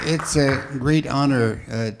It's a great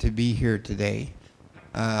honor to be here today.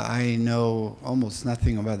 I know almost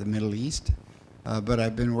nothing about the Middle East, but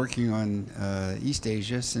I've been working on East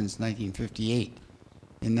Asia since 1958.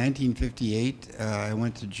 In 1958, I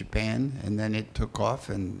went to Japan, and then it took off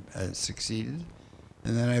and succeeded.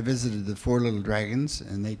 And then I visited the Four Little Dragons,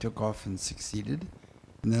 and they took off and succeeded.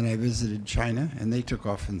 And then I visited China, and they took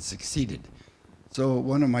off and succeeded. So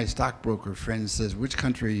one of my stockbroker friends says, "Which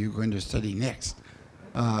country are you going to study next?"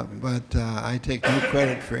 But I take no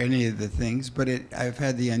credit for any of the things, but I've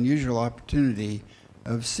had the unusual opportunity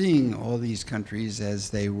of seeing all these countries as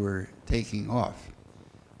they were taking off.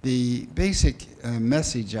 The basic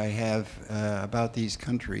message I have about these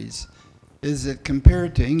countries is that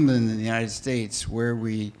compared to England and the United States, where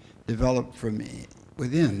we developed from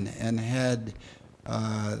within and had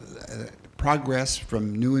progress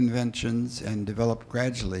from new inventions and developed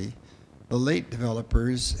gradually, the late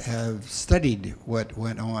developers have studied what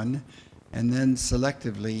went on and then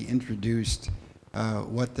selectively introduced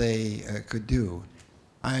what they could do.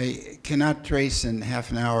 I cannot trace in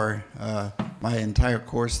half an hour my entire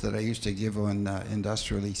course that I used to give on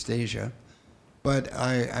industrial East Asia, but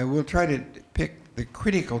I will try to pick the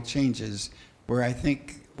critical changes where I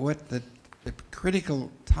think what the critical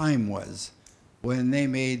time was when they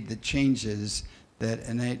made the changes that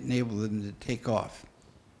enabled them to take off.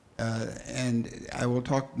 And I will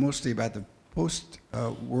talk mostly about the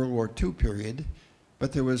post-World War II period,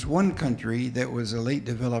 but there was one country that was a late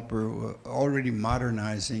developer already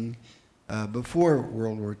modernizing before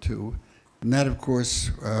World War II, and that, of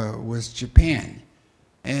course, was Japan.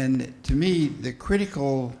 And to me, the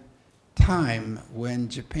critical time when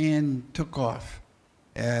Japan took off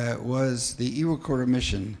was the Iwakura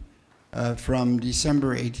mission from December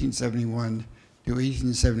 1871 to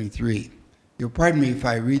 1873. You'll pardon me if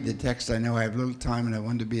I read the text. I know I have little time and I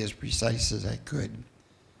wanted to be as precise as I could.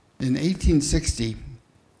 In 1860,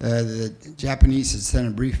 the Japanese had sent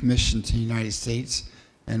a brief mission to the United States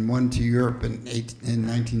and one to Europe in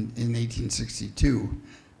 1862.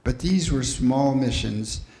 But these were small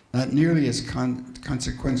missions, not nearly as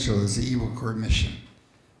consequential as the Iwakura mission.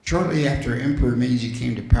 Shortly after Emperor Meiji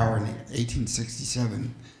came to power in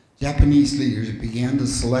 1867, Japanese leaders began to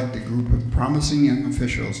select a group of promising young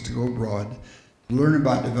officials to go abroad to learn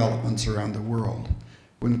about developments around the world.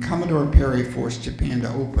 When Commodore Perry forced Japan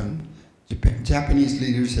to open, Japanese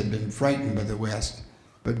leaders had been frightened by the West,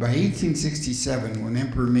 but by 1867, when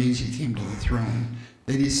Emperor Meiji came to the throne,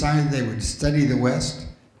 they decided they would study the West,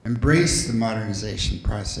 embrace the modernization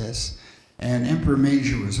process, and Emperor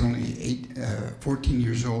Meiji was only 14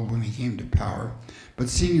 years old when he came to power, but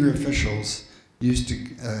senior officials used to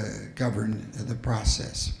govern the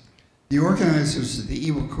process. The organizers of the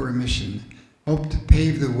Iwakura mission hoped to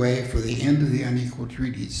pave the way for the end of the unequal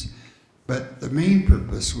treaties, but the main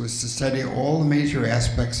purpose was to study all the major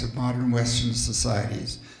aspects of modern Western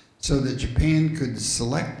societies so that Japan could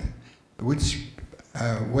select which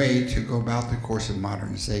way to go about the course of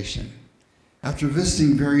modernization. After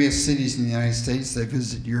visiting various cities in the United States, they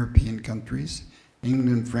visited European countries,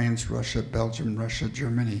 England, France, Russia, Belgium, Russia,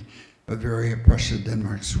 Germany, Bavaria, Prussia,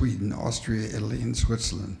 Denmark, Sweden, Austria, Italy, and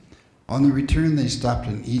Switzerland. On the return, they stopped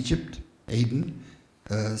in Egypt, Aden,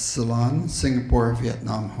 Ceylon, Singapore,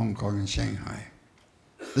 Vietnam, Hong Kong, and Shanghai.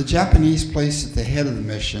 The Japanese placed at the head of the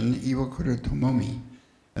mission Iwakura Tomomi,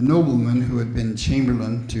 a nobleman who had been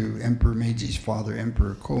chamberlain to Emperor Meiji's father,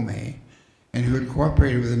 Emperor Komei, and who had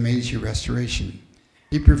cooperated with the Meiji Restoration.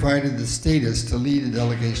 He provided the status to lead a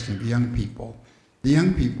delegation of young people. The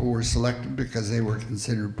young people were selected because they were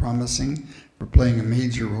considered promising for playing a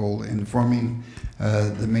major role in forming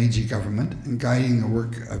the Meiji government and guiding the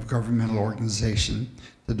work of governmental organization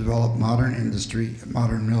to develop modern industry and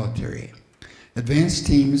modern military. Advanced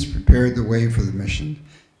teams prepared the way for the mission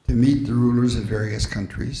to meet the rulers of various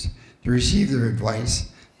countries, to receive their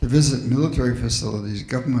advice, to visit military facilities,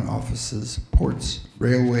 government offices, ports,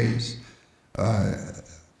 railways,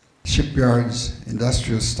 shipyards,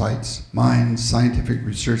 industrial sites, mines, scientific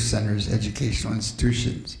research centers, educational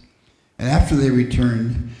institutions. And after they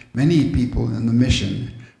returned, many people in the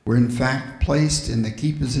mission were in fact placed in the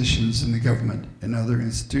key positions in the government and other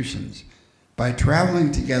institutions. By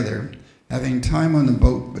traveling together, having time on the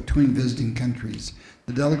boat between visiting countries,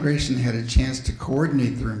 the delegation had a chance to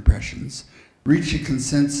coordinate their impressions, reach a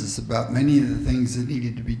consensus about many of the things that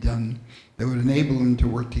needed to be done that would enable them to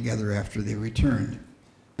work together after they returned.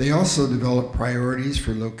 They also developed priorities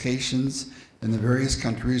for locations in the various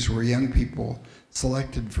countries where young people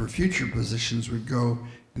selected for future positions would go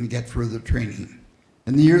and get further training.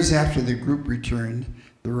 In the years after the group returned,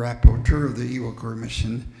 the rapporteur of the Iwakura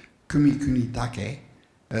mission, Kumi Kunitake,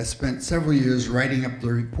 spent several years writing up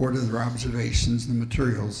the report of their observations and the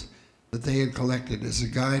materials that they had collected as a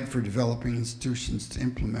guide for developing institutions to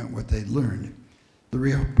implement what they'd learned. The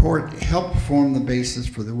report helped form the basis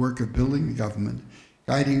for the work of building the government,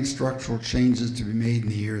 guiding structural changes to be made in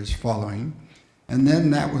the years following. And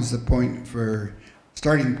then that was the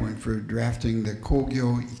starting point for drafting the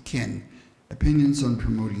Kogyo Iken, Opinions on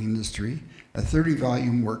Promoting Industry, a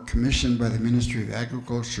 30-volume work commissioned by the Ministry of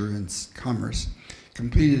Agriculture and Commerce,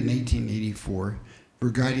 completed in 1884, for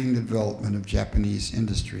guiding the development of Japanese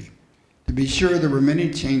industry. To be sure, there were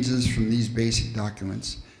many changes from these basic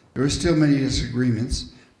documents. There were still many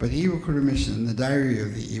disagreements, but the Iwakura Mission, the diary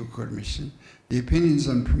of the Iwakura Mission, the Opinions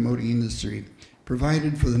on Promoting Industry,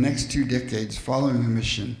 provided for the next 2 decades following the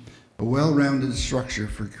mission a well-rounded structure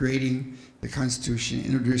for creating the Constitution,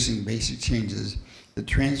 introducing basic changes that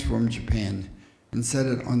transformed Japan and set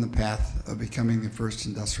it on the path of becoming the first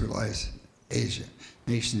industrialized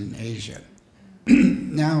nation in Asia.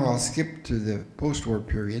 Now I'll skip to the post-war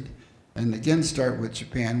period and again start with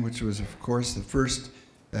Japan, which was, of course, the first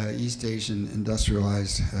East Asian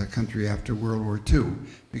industrialized country after World War II.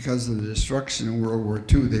 Because of the destruction in World War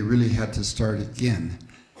II, they really had to start again.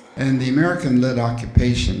 And the American-led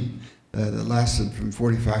occupation that lasted from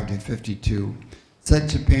 45 to 52 set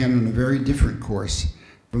Japan on a very different course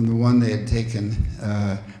from the one they had taken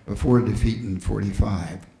before defeat in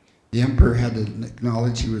 45. The emperor had to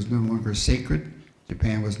acknowledge he was no longer sacred.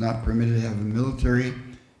 Japan was not permitted to have a military.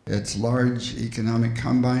 Its large economic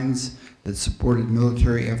combines that supported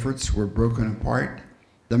military efforts were broken apart.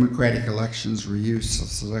 Democratic elections were used to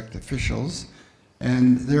select officials,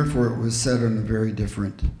 and therefore it was set on a very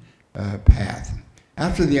different path.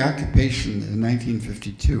 After the occupation in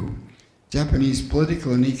 1952, Japanese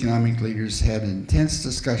political and economic leaders had intense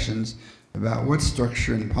discussions about what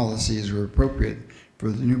structure and policies were appropriate for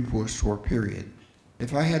the new post-war period.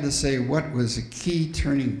 If I had to say what was a key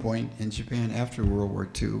turning point in Japan after World War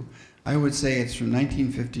II, I would say it's from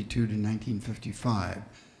 1952 to 1955,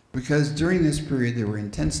 because during this period there were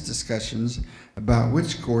intense discussions about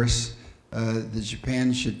which course the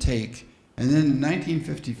Japan should take. And then in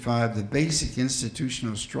 1955, the basic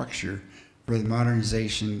institutional structure for the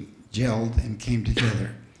modernization gelled and came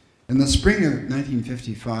together. In the spring of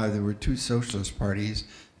 1955, there were 2 socialist parties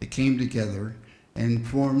that came together and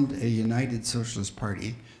formed a united socialist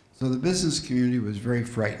party. So the business community was very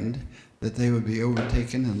frightened that they would be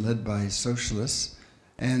overtaken and led by socialists.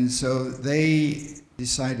 And so they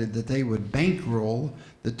decided that they would bankroll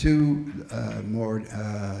the 2 more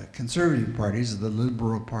conservative parties, the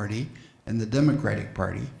Liberal Party and the Democratic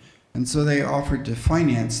Party. And so they offered to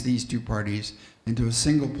finance these 2 parties into a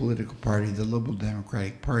single political party, the Liberal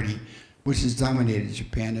Democratic Party, which has dominated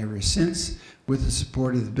Japan ever since with the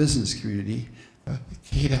support of the business community.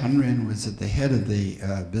 Kate Hunren was at the head of the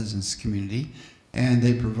business community, and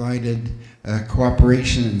they provided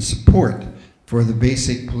cooperation and support for the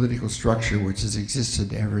basic political structure which has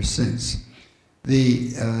existed ever since.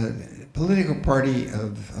 The political party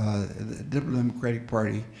of the Liberal Democratic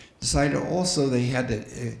Party decided also they had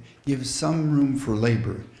to give some room for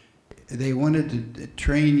labor. They wanted to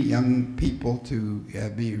train young people to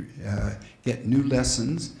get new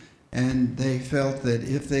lessons, and they felt that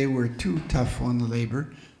if they were too tough on the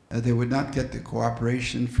labor, they would not get the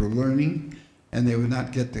cooperation for learning, and they would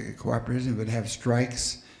not get the cooperation, would have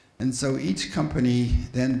strikes. And so each company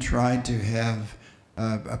then tried to have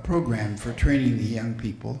a program for training the young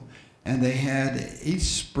people, and they had each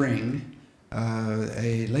spring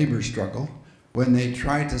a labor struggle when they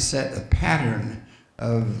tried to set a pattern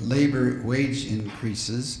of labor wage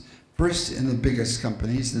increases, first in the biggest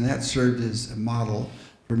companies, and that served as a model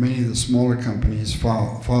for many of the smaller companies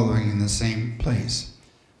following in the same place.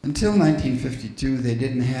 Until 1952, they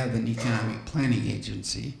didn't have an economic planning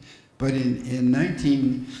agency, but in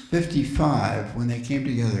 1955, when they came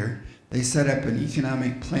together, they set up an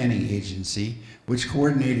economic planning agency which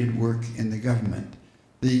coordinated work in the government.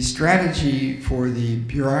 The strategy for the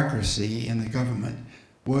bureaucracy in the government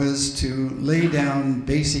was to lay down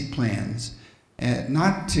basic plans,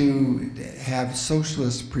 not to have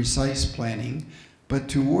socialist precise planning, but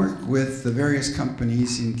to work with the various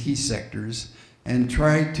companies in key sectors and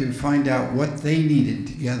try to find out what they needed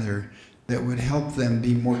together that would help them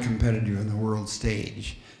be more competitive on the world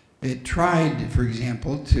stage. It tried, for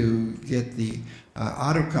example, to get the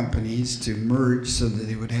auto companies to merge so that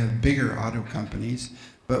they would have bigger auto companies,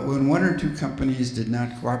 but when 1 or 2 companies did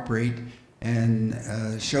not cooperate and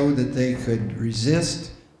show that they could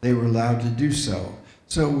resist, they were allowed to do so.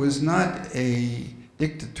 So it was not a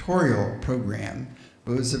dictatorial program, it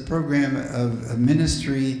was a program of a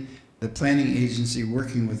ministry the planning agency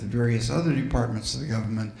working with the various other departments of the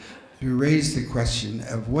government to raise the question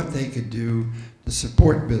of what they could do to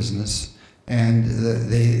support business, and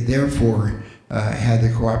they therefore had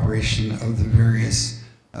the cooperation of the various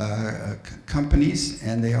companies,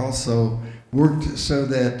 and they also worked so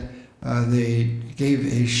that they gave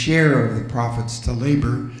a share of the profits to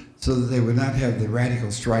labor so that they would not have the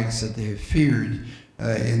radical strikes that they feared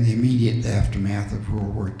in the immediate aftermath of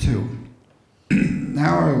World War II.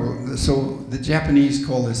 Now, so the Japanese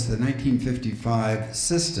call this the 1955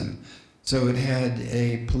 system. So it had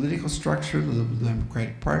a political structure, the Liberal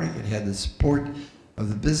Democratic Party, it had the support of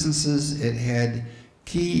the businesses, it had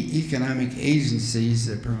key economic agencies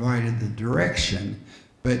that provided the direction,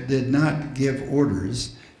 but did not give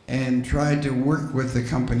orders, and tried to work with the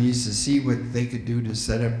companies to see what they could do to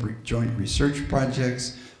set up joint research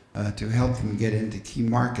projects, to help them get into key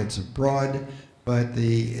markets abroad, but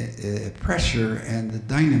the pressure and the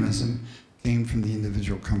dynamism came from the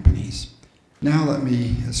individual companies. Now let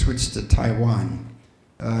me switch to Taiwan.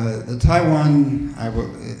 The Taiwan, I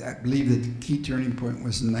believe that the key turning point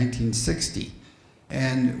was in 1960.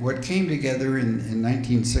 And what came together in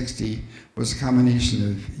 1960 was a combination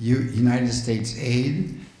of United States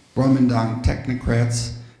aid, Kuomintang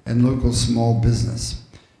technocrats, and local small business.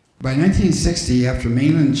 By 1960, after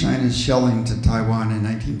mainland China's shelling to Taiwan in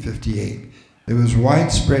 1958, there was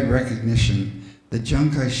widespread recognition that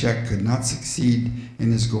Chiang Kai-shek could not succeed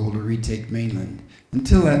in his goal to retake mainland.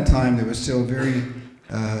 Until that time, there was still very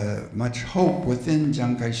much hope within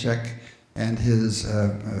Chiang Kai-shek and his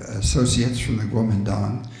associates from the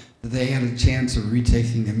Kuomintang that they had a chance of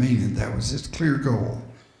retaking the mainland. That was his clear goal.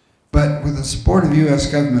 But with the support of U.S.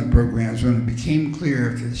 government programs, when it became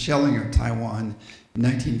clear after the shelling of Taiwan in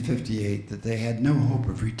 1958 that they had no hope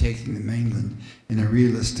of retaking the mainland in a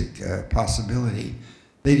realistic possibility,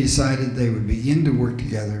 they decided they would begin to work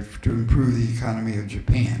together to improve the economy of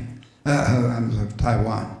of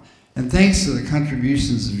Taiwan. And thanks to the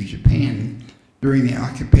contributions of Japan during the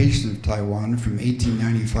occupation of Taiwan from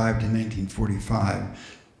 1895 to 1945,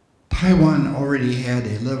 Taiwan already had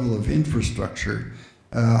a level of infrastructure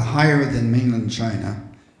higher than mainland China.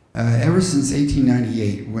 Ever since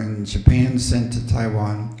 1898, when Japan sent to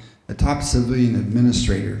Taiwan a top civilian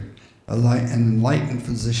administrator, an enlightened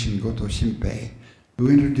physician, Goto Shinpei, who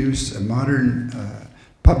introduced a modern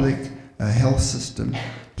public health system.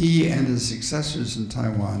 He and his successors in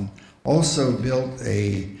Taiwan also built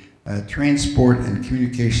a transport and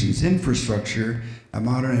communications infrastructure, a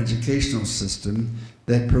modern educational system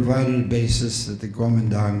that provided a basis that the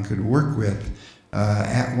Kuomintang could work with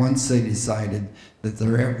at once they decided that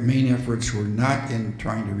their main efforts were not in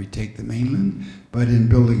trying to retake the mainland, but in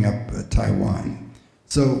building up Taiwan.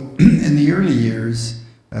 So in the early years,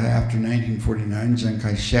 after 1949, Chiang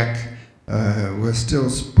Kai-shek was still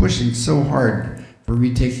pushing so hard for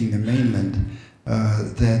retaking the mainland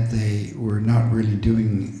that they were not really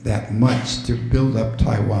doing that much to build up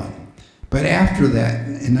Taiwan. But after that,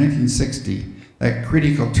 in 1960, that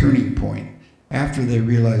critical turning point, after they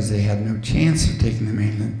realized they had no chance of taking the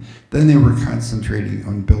mainland, then they were concentrating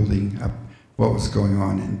on building up what was going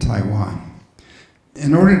on in Taiwan.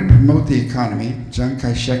 In order to promote the economy, Chiang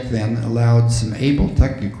Kai-shek then allowed some able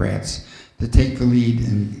technocrats to take the lead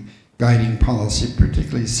in guiding policy,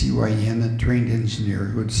 particularly C.Y. Yen, a trained engineer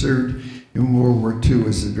who had served in World War II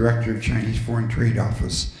as the director of Chinese Foreign Trade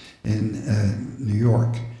Office in New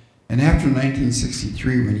York. And after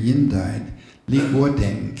 1963, when Yin died, Li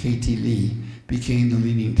Guodeng, K.T. Lee, became the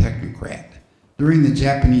leading technocrat. During the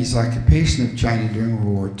Japanese occupation of China during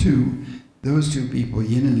World War II, those two people,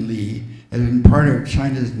 Yin and Lee, had been part of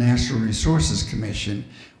China's Natural Resources Commission,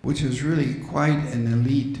 which was really quite an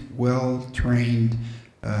elite, well-trained,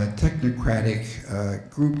 technocratic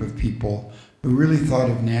group of people who really thought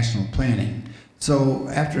of national planning. So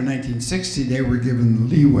after 1960, they were given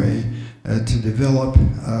the leeway to develop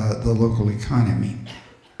the local economy.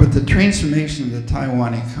 But the transformation of the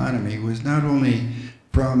Taiwan economy was not only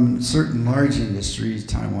from certain large industries,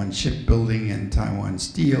 Taiwan shipbuilding and Taiwan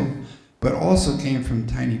steel, but also came from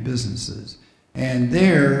tiny businesses. And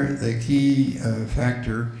there, the key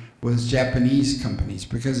factor was Japanese companies,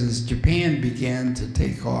 because as Japan began to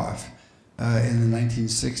take off in the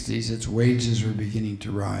 1960s, its wages were beginning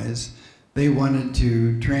to rise. They wanted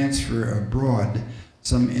to transfer abroad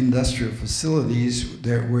some industrial facilities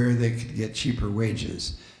where they could get cheaper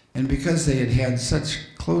wages. And because they had had such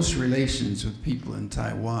close relations with people in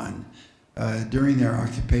Taiwan during their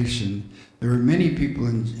occupation, there were many people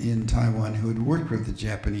in Taiwan who had worked with the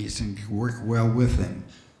Japanese and could work well with them.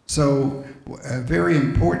 So a very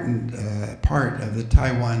important part of the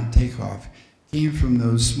Taiwan takeoff came from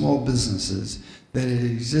those small businesses that it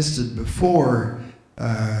existed before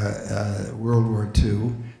World War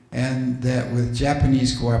II, and that with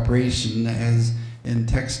Japanese cooperation, as in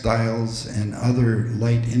textiles and other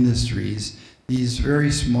light industries, these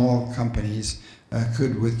very small companies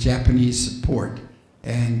could, with Japanese support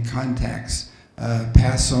and contacts,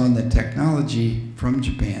 pass on the technology from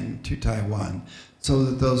Japan to Taiwan, so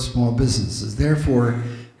that those small businesses, therefore,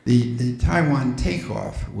 the Taiwan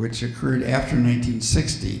takeoff, which occurred after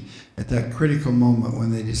 1960, at that critical moment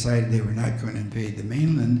when they decided they were not going to invade the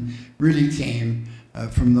mainland, really came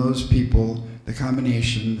from those people, the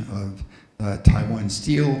combination of Taiwan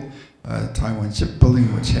Steel, Taiwan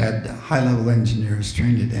Shipbuilding, which had high-level engineers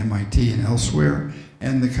trained at MIT and elsewhere,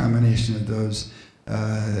 and the combination of those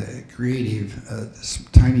creative,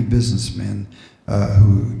 tiny businessmen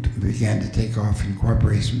who began to take off in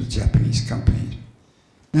cooperation with Japanese companies.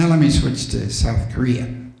 Now let me switch to South Korea.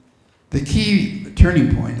 The key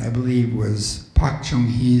turning point, I believe, was Park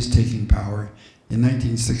Chung-hee's taking power in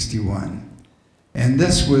 1961. And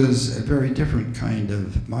this was a very different kind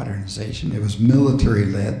of modernization. It was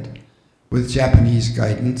military-led, with Japanese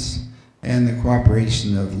guidance and the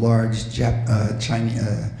cooperation of large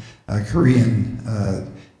Korean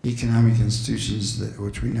economic institutions,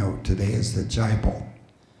 which we know today as the Jaipal.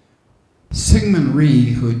 Syngman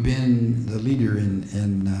Rhee, who had been the leader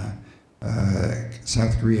in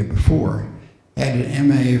South Korea before, had an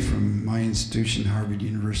MA from my institution, Harvard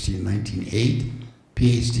University, in 1908,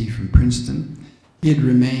 PhD from Princeton. He had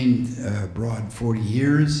remained abroad 40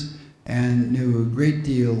 years and knew a great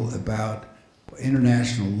deal about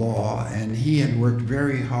international law, and he had worked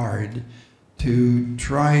very hard to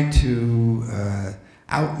try to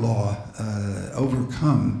outlaw,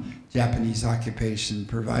 overcome Japanese occupation,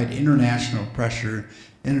 provide international pressure,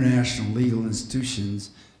 international legal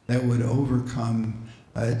institutions that would overcome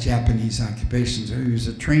Japanese occupation. So he was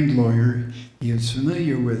a trained lawyer, he was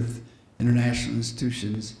familiar with international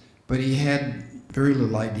institutions, but he had very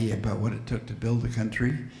little idea about what it took to build a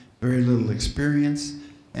country, very little experience,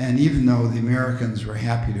 and even though the Americans were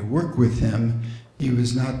happy to work with him, he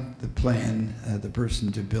was not the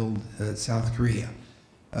person to build South Korea.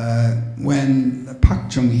 When Park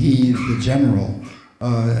Chung-hee, the general,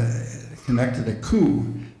 conducted a coup,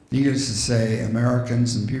 needless to say,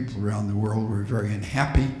 Americans and people around the world were very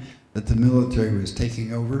unhappy that the military was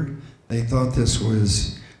taking over. They thought this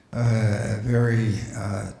was a very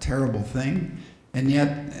terrible thing. And yet,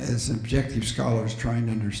 as objective scholars trying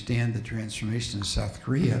to understand the transformation of South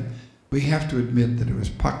Korea, we have to admit that it was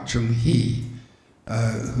Park Chung-hee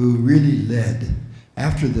who really led,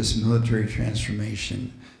 after this military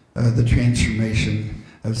transformation, the transformation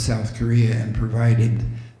of South Korea and provided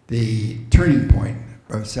the turning point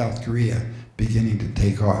of South Korea beginning to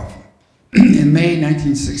take off. In May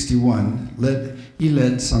 1961, he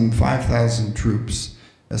led some 5,000 troops,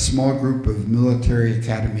 a small group of military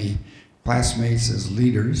academy classmates as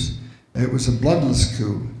leaders. It was a bloodless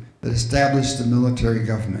coup that established the military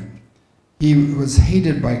government. He was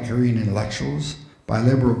hated by Korean intellectuals, by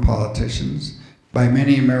liberal politicians, by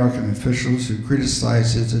many American officials who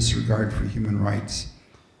criticized his disregard for human rights.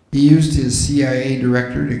 He used his CIA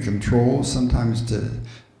director to control, sometimes to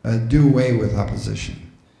do away with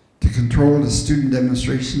opposition. To control the student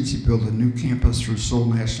demonstrations, he built a new campus for Seoul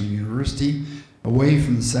National University, away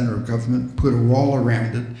from the center of government, put a wall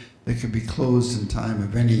around it that could be closed in time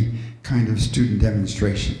of any kind of student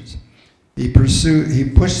demonstrations. He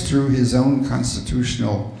pushed through his own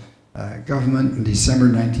constitutional government in December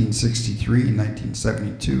 1963 and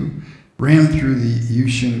 1972, ran through the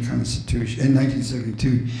Yushun Constitution. In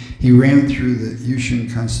 1972, he ran through the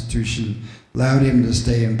Yushun Constitution, allowed him to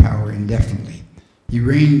stay in power indefinitely. He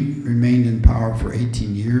remained in power for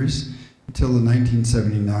 18 years, until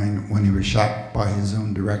 1979, when he was shot by his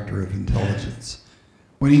own director of intelligence.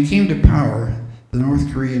 When he came to power, the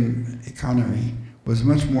North Korean economy was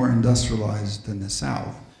much more industrialized than the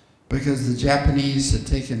South, because the Japanese had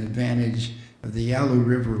taken advantage of the Yalu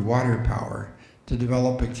River water power to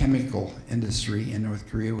develop a chemical industry in North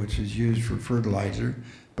Korea, which was used for fertilizer,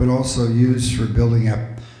 but also used for building up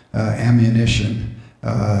ammunition,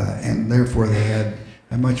 and therefore they had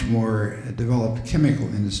a much more developed chemical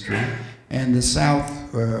industry. And the South,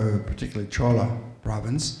 particularly Chola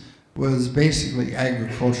province, was basically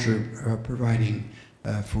agriculture providing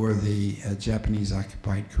for the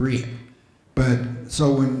Japanese-occupied Korea. But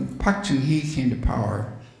so when Park Chung-hee came to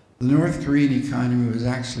power, the North Korean economy was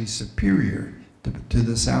actually superior to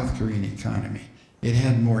the South Korean economy. It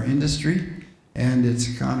had more industry, and its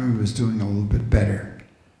economy was doing a little bit better.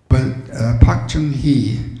 But Park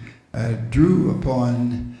Chung-hee drew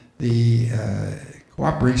upon the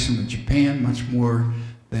cooperation with Japan much more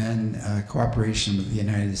than cooperation with the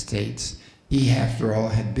United States. He, after all,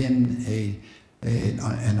 had been a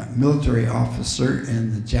military officer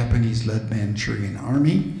in the Japanese-led Manchurian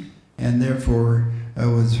army, and therefore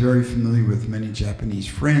was very familiar with many Japanese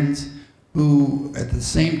friends who, at the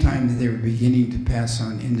same time that they were beginning to pass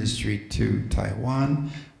on industry to Taiwan,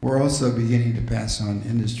 were also beginning to pass on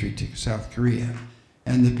industry to South Korea.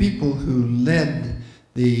 And the people who led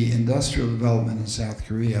the industrial development in South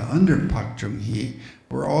Korea under Park Chung-hee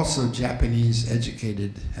were also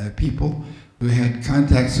Japanese-educated people who had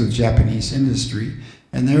contacts with Japanese industry,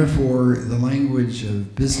 and therefore the language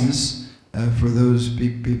of business for those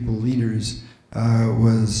people, leaders,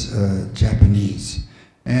 was Japanese.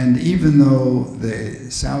 And even though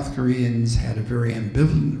the South Koreans had a very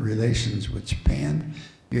ambivalent relations with Japan,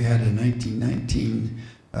 you had a 1919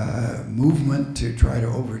 movement to try to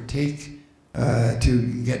overtake,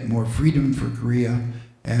 to get more freedom for Korea.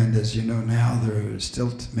 And as you know now, there are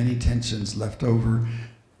still many tensions left over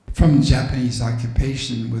from Japanese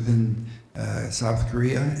occupation within South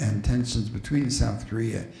Korea and tensions between South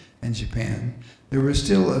Korea and Japan. There was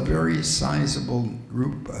still a very sizable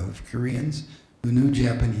group of Koreans who knew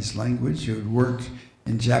Japanese language, who had worked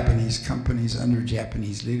in Japanese companies under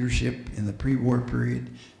Japanese leadership in the pre-war period,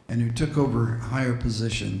 and who took over higher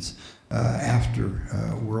positions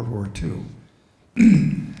after World War II.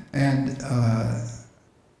 And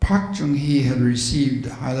Park Chung-hee had received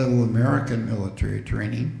high-level American military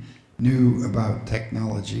training, knew about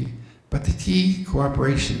technology, but the key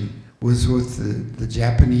cooperation was with the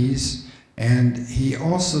Japanese, and he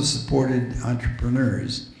also supported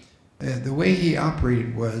entrepreneurs. The way he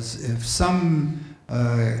operated was, if some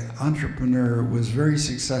entrepreneur was very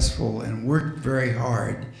successful and worked very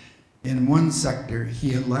hard in one sector,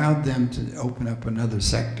 he allowed them to open up another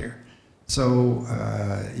sector. So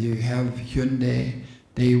you have Hyundai,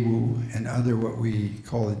 Daewoo, and other what we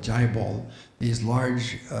call a jaibol, these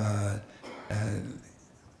large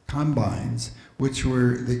combines, which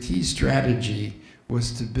were the key strategy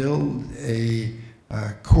was to build a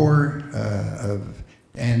core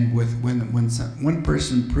and when one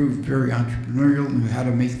person proved very entrepreneurial, knew how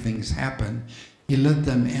to make things happen, he let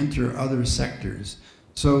them enter other sectors.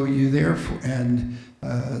 So you therefore, and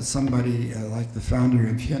somebody like the founder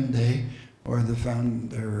of Hyundai or the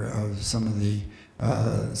founder of some of the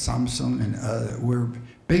Samsung, and were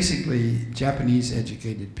basically Japanese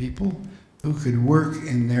educated people who could work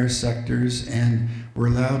in their sectors and were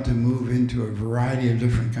allowed to move into a variety of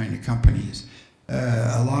different kind of companies.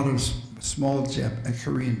 A lot of small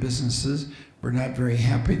Korean businesses were not very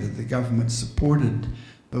happy that the government supported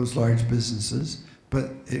those large businesses,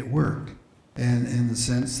 but it worked. And in the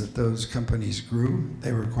sense that those companies grew,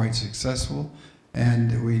 they were quite successful,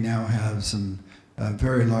 and we now have some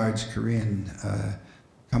very large Korean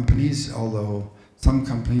companies, although some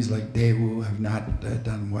companies like Daewoo have not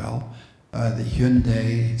done well. The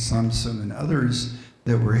Hyundai, Samsung, and others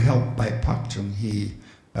that were helped by Park Chung-hee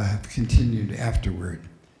have continued afterward.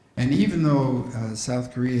 And even though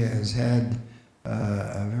South Korea has had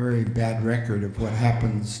a very bad record of what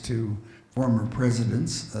happens to former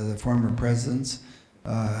presidents, the former presidents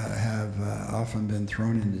have often been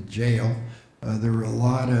thrown into jail. There were a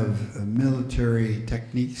lot of military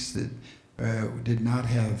techniques that did not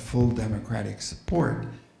have full democratic support.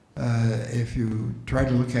 If you try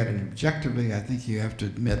to look at it objectively, I think you have to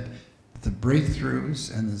admit that the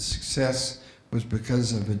breakthroughs and the success was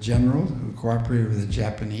because of a general who cooperated with the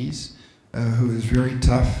Japanese, who was very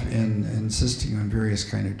tough in insisting on various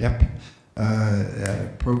kind of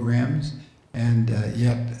programs, and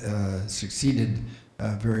yet succeeded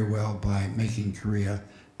very well by making Korea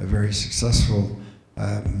a very successful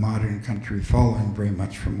modern country, following very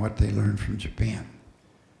much from what they learned from Japan.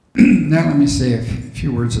 Now let me say a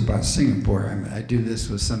few words about Singapore. I do this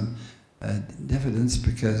with some diffidence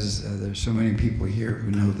because there's so many people here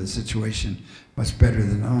who know the situation much better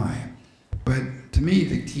than I. But to me,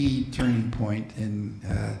 the key turning point in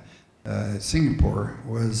Singapore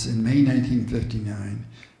was in May 1959,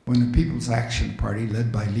 when the People's Action Party,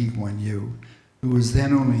 led by Lee Kuan Yew, who was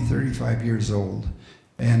then only 35 years old,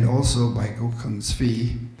 and also by Goh Keng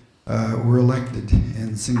Swee, were elected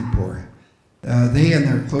in Singapore. They and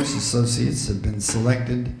their close associates had been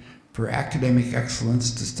selected for academic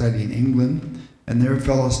excellence to study in England, and their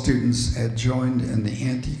fellow students had joined in the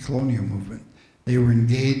anti-colonial movement. They were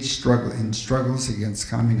engaged in struggles against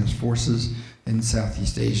communist forces in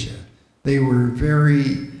Southeast Asia. They were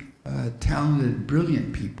very talented,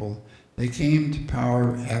 brilliant people. They came to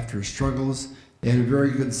power after struggles. They had a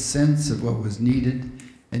very good sense of what was needed,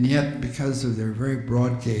 and yet because of their very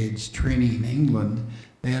broad gauge training in England,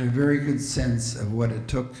 they had a very good sense of what it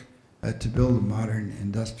took to build a modern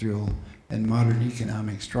industrial and modern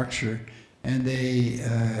economic structure. And they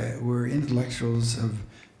were intellectuals of,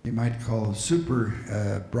 you might call, super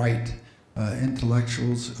bright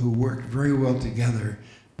intellectuals who worked very well together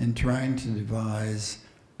in trying to devise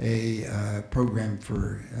a program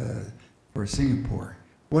for Singapore.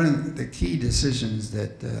 One of the key decisions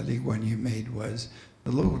that Lee Kuan Yew made was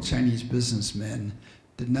the local Chinese businessmen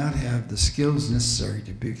did not have the skills necessary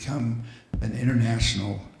to become an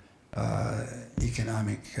international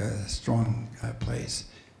economic strong place.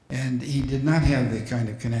 And he did not have the kind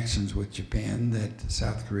of connections with Japan that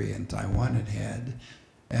South Korea and Taiwan had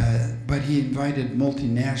but he invited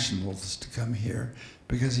multinationals to come here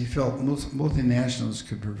because he felt multinationals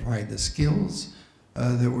could provide the skills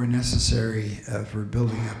that were necessary for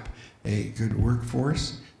building up a good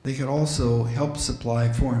workforce. They could also help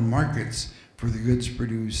supply foreign markets for the goods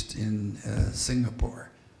produced in Singapore.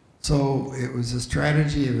 So it was a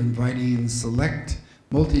strategy of inviting select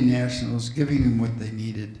multinationals, giving them what they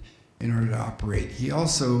needed in order to operate. He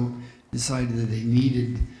also decided that they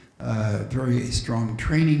needed very strong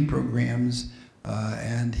training programs,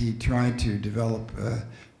 and he tried to develop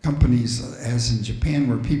companies, as in Japan,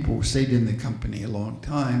 where people stayed in the company a long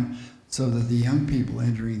time, so that the young people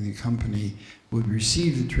entering the company would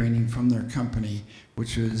receive the training from their company,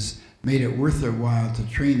 which made it worth their while to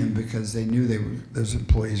train them because they knew those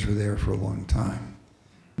employees were there for a long time.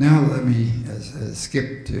 Now let me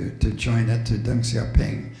skip to China, to Deng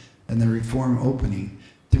Xiaoping and the reform opening.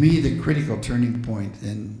 To me, the critical turning point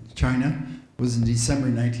in China was in December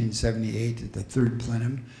 1978 at the third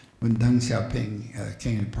plenum when Deng Xiaoping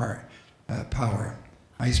came to power.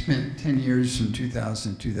 I spent 10 years from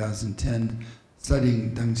 2000 to 2010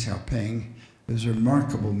 studying Deng Xiaoping. He was a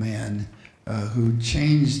remarkable man who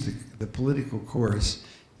changed the political course.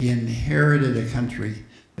 He inherited a country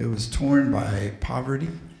that was torn by poverty,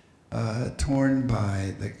 torn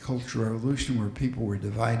by the Cultural Revolution where people were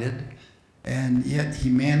divided, and yet he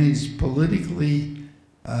managed politically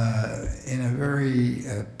in a very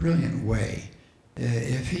brilliant way.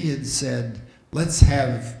 If he had said, let's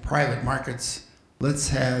have private markets, let's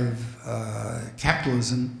have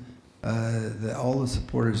capitalism, all the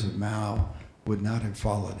supporters of Mao would not have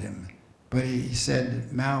followed him. But he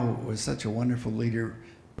said Mao was such a wonderful leader,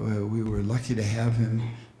 we were lucky to have him,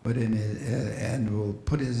 but and we'll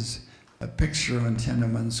put his picture on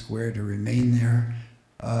Tiananmen Square to remain there.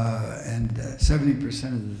 And 70%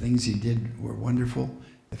 of the things he did were wonderful.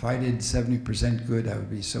 If I did 70% good, I would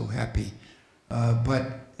be so happy. But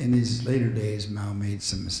in his later days, Mao made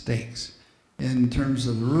some mistakes. In terms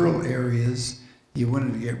of the rural areas, he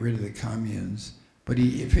wanted to get rid of the communes. But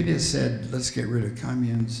if he had said, let's get rid of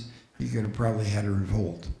communes, he could have probably had a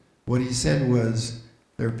revolt. What he said was,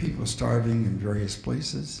 there are people starving in various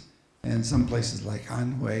places. And some places like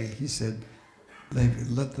Anhui, he said,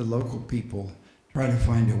 let the local people try to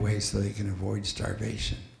find a way so they can avoid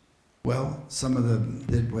starvation. Well, some of them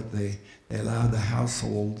did what they allowed the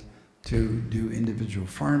household to do individual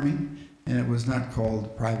farming, and it was not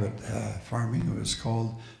called private farming, it was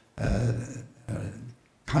called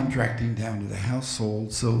contracting down to the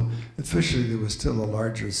household. So officially there was still a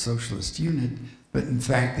larger socialist unit, but in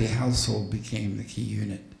fact the household became the key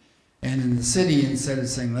unit. And in the city, instead of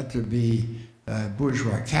saying let there be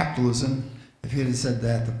bourgeois capitalism, if he had said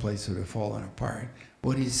that, the place would have fallen apart.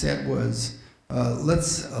 What he said was,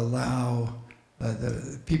 let's allow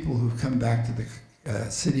the people who come back to the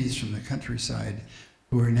cities from the countryside,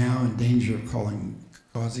 who are now in danger of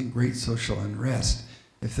causing great social unrest,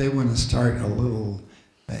 if they want to start a little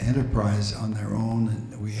enterprise on their own,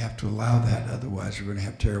 and we have to allow that, otherwise we're going to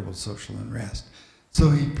have terrible social unrest. So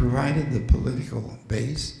he provided the political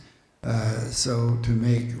base, so to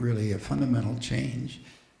make really a fundamental change.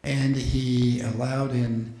 And he allowed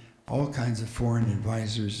in all kinds of foreign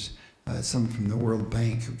advisors, some from the World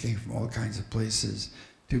Bank who came from all kinds of places,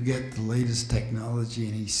 to get the latest technology,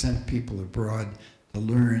 and he sent people abroad to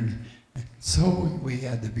learn. So we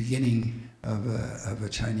had the beginning of a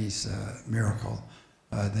Chinese miracle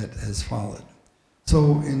that has followed.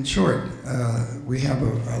 So in short, we have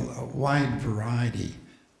a wide variety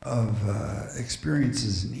of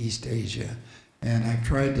experiences in East Asia, and I've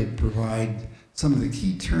tried to provide some of the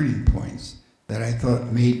key turning points that I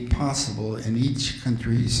thought made possible in each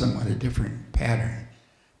country somewhat a different pattern.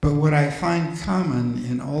 But what I find common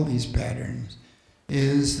in all these patterns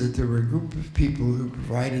is that there were a group of people who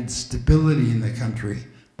provided stability in the country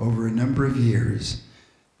over a number of years.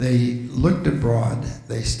 They looked abroad,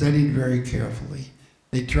 they studied very carefully.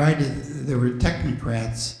 There were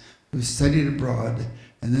technocrats who studied abroad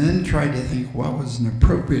and then tried to think what was an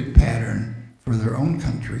appropriate pattern for their own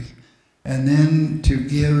country. and then to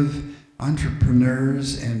give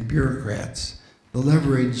entrepreneurs and bureaucrats the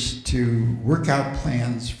leverage to work out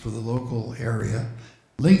plans for the local area,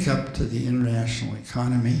 link up to the international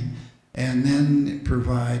economy, and then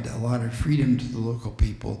provide a lot of freedom to the local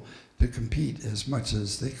people to compete as much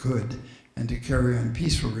as they could and to carry on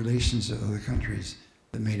peaceful relations with other countries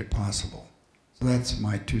that made it possible. So that's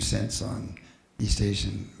my 2 cents on East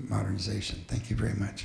Asian modernization. Thank you very much.